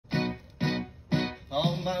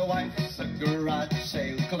my wife's a garage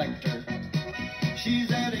sale collector.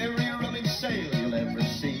 She's at every rummage sale you'll ever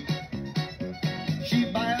see. She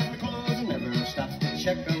buys the clothes and never stops to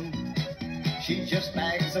check them. She just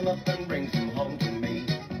bags them up and brings them home to me.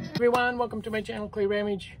 Everyone, welcome to my channel,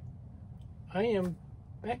 Clayrammage. I am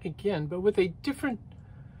back again, but with a different,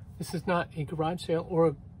 this is not a garage sale or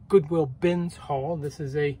a Goodwill bins haul. This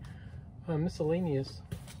is a miscellaneous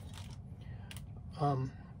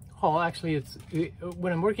haul. Actually,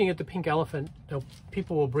 when I'm working at the Pink Elephant,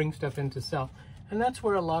 people will bring stuff in to sell. And that's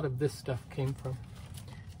where a lot of this stuff came from.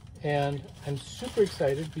 And I'm super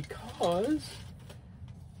excited because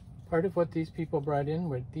part of what these people brought in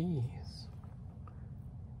were these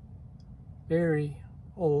very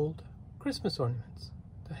old Christmas ornaments.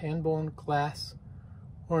 The hand-blown glass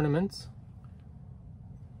ornaments.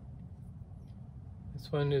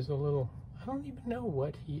 This one is a little, I don't even know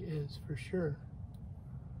what he is for sure.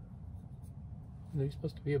 Are they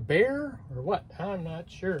supposed to be a bear or what? I'm not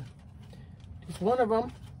sure. Just one of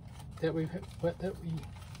them that we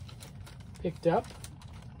picked up.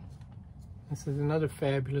 This is another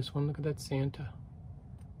fabulous one. Look at that Santa.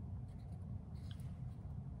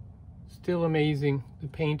 Still amazing. The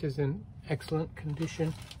paint is in excellent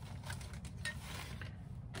condition.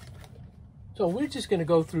 So we're just going to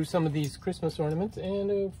go through some of these Christmas ornaments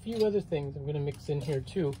and a few other things I'm going to mix in here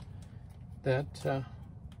too that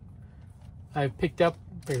I've picked up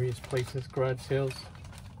various places, garage sales,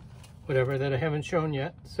 whatever, that I haven't shown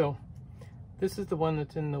yet. So this is the one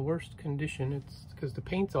that's in the worst condition. It's because the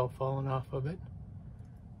paint's all fallen off of it.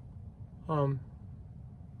 But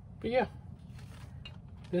yeah,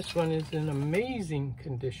 this one is in amazing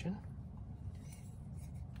condition.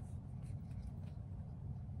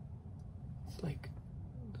 It's like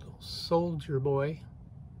a little soldier boy.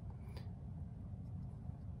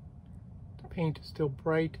 The paint is still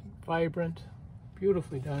bright, vibrant,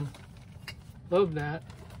 beautifully done. Love that.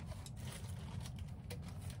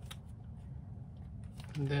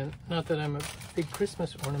 And then, not that I'm a big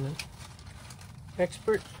Christmas ornament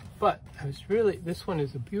expert, but I was really, this one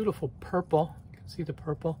is a beautiful purple. You can see the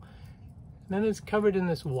purple. And then it's covered in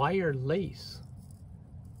this wire lace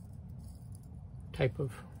type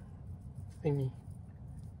of thingy.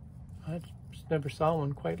 I just never saw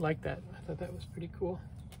one quite like that. I thought that was pretty cool.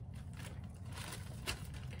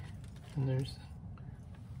 And there's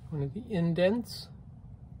one of the indents.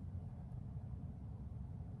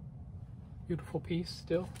 Beautiful piece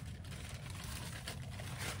still.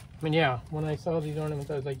 I mean, yeah, when I saw these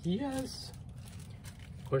ornaments, I was like, yes.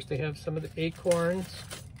 Of course, they have some of the acorns.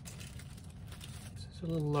 This is a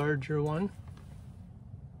little larger one.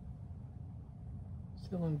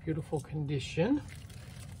 Still in beautiful condition.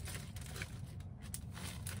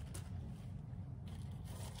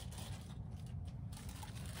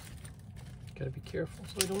 Gotta be careful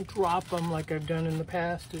so I don't drop them like I've done in the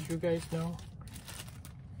past, as you guys know.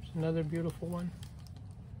 There's another beautiful one.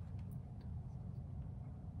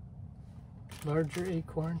 Larger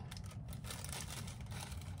acorn.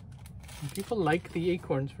 And people like the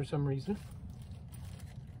acorns for some reason.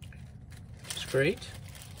 It's great.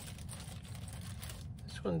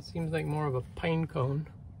 This one seems like more of a pine cone.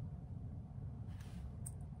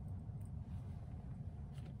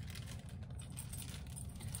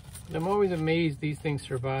 I'm always amazed these things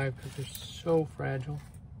survive because they're so fragile.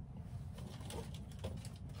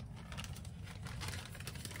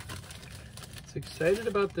 So excited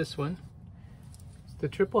about this one. It's the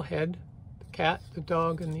triple head, the cat, the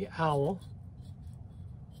dog, and the owl.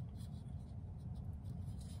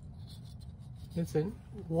 It's in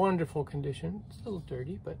wonderful condition. It's a little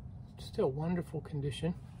dirty, but still wonderful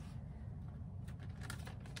condition.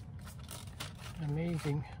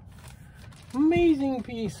 Amazing, amazing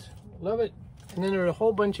piece. Love it. And then there are a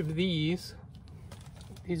whole bunch of these.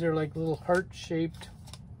 These are like little heart-shaped,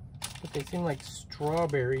 but they seem like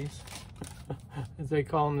strawberries, as they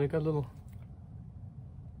call them. They got little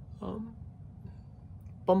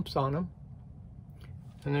bumps on them.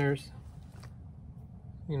 And there's,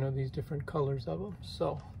 you know, these different colors of them.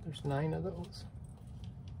 So there's 9 of those.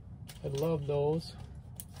 I love those.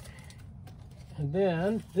 And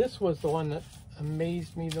then this was the one that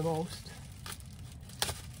amazed me the most.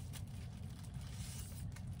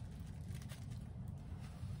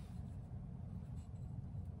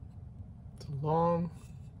 Long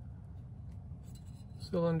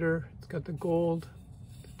cylinder. It's got the gold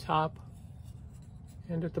at the top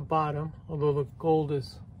and at the bottom, although the gold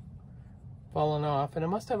is fallen off, and it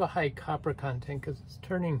must have a high copper content because it's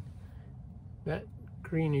turning that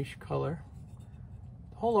greenish color.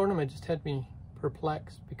 The whole ornament just had me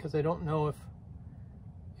perplexed because I don't know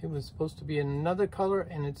it was supposed to be another color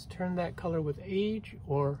and it's turned that color with age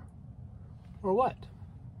or what?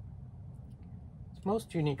 It's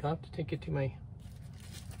most unique. I'll have to take it to my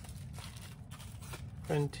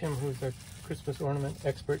friend Tim, who's a Christmas ornament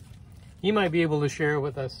expert. He might be able to share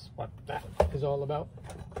with us what that is all about.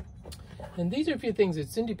 And these are a few things that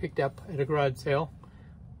Cindy picked up at a garage sale.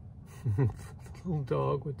 Little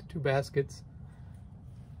dog with the 2 baskets.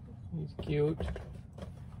 He's cute.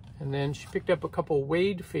 And then she picked up a couple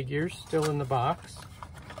Wade figures still in the box.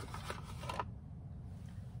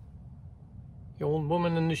 The old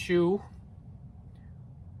woman in the shoe.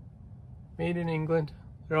 Made in England.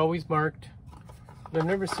 They're always marked. But I've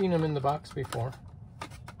never seen them in the box before.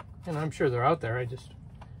 And I'm sure they're out there. I've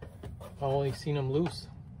only seen them loose.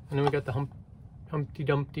 And then we got the Humpty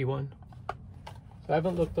Dumpty one. So I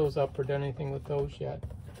haven't looked those up or done anything with those yet.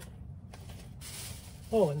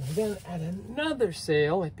 Oh, and then at another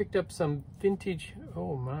sale, I picked up some vintage,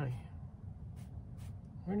 oh my.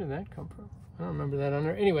 Where did that come from? I don't remember that on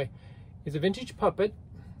there. Anyway, it's a vintage puppet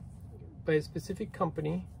by a specific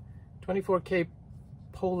company, 24K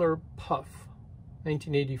Polar Puff,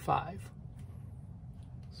 1985.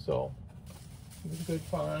 So, it was a good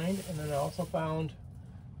find. And then I also found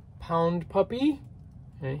Pound Puppy.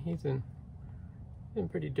 And he's in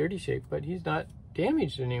pretty dirty shape, but he's not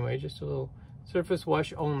damaged anyway, just a little surface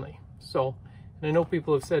wash only. So, and I know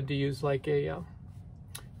people have said to use like a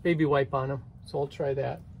baby wipe on him, so I'll try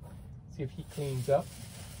that, see if he cleans up.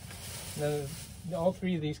 And then all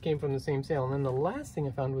 3 of these came from the same sale. And then the last thing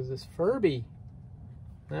I found was this Furby.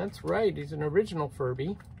 That's right, he's an original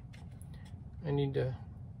Furby. I need to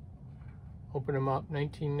open him up.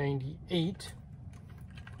 1998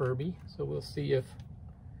 Furby, so we'll see if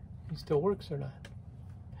he still works or not.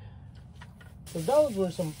 So those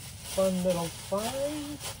were some fun little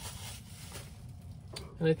finds.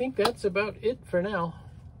 And I think that's about it for now.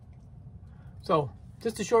 So,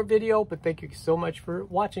 just a short video, but thank you so much for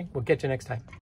watching. We'll catch you next time.